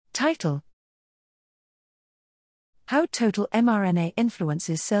Title: How Total mRNA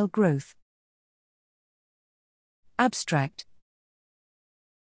Influences Cell Growth. Abstract: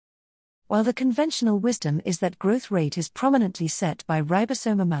 While the conventional wisdom is that growth rate is prominently set by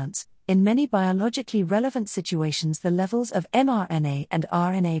ribosome amounts, in many biologically relevant situations the levels of mRNA and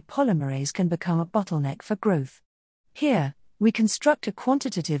RNA polymerase can become a bottleneck for growth. Here, we construct a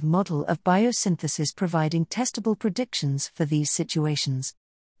quantitative model of biosynthesis providing testable predictions for these situations.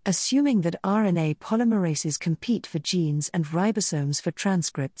 Assuming that RNA polymerases compete for genes and ribosomes for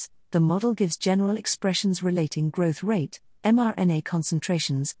transcripts, the model gives general expressions relating growth rate, mRNA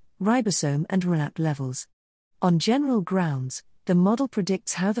concentrations, ribosome and RNAP levels. On general grounds, the model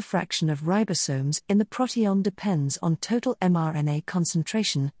predicts how the fraction of ribosomes in the proteome depends on total mRNA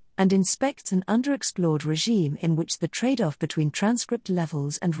concentration, and inspects an underexplored regime in which the trade-off between transcript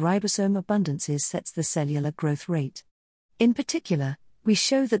levels and ribosome abundances sets the cellular growth rate. In particular, we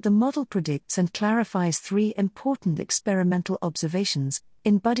show that the model predicts and clarifies three important experimental observations,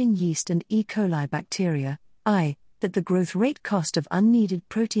 in budding yeast and E. coli bacteria: I, that the growth rate cost of unneeded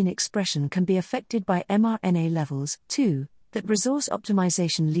protein expression can be affected by mRNA levels; 2, that resource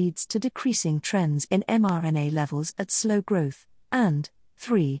optimization leads to decreasing trends in mRNA levels at slow growth; and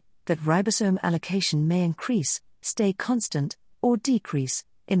 3, that ribosome allocation may increase, stay constant, or decrease,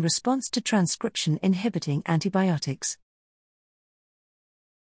 in response to transcription inhibiting antibiotics.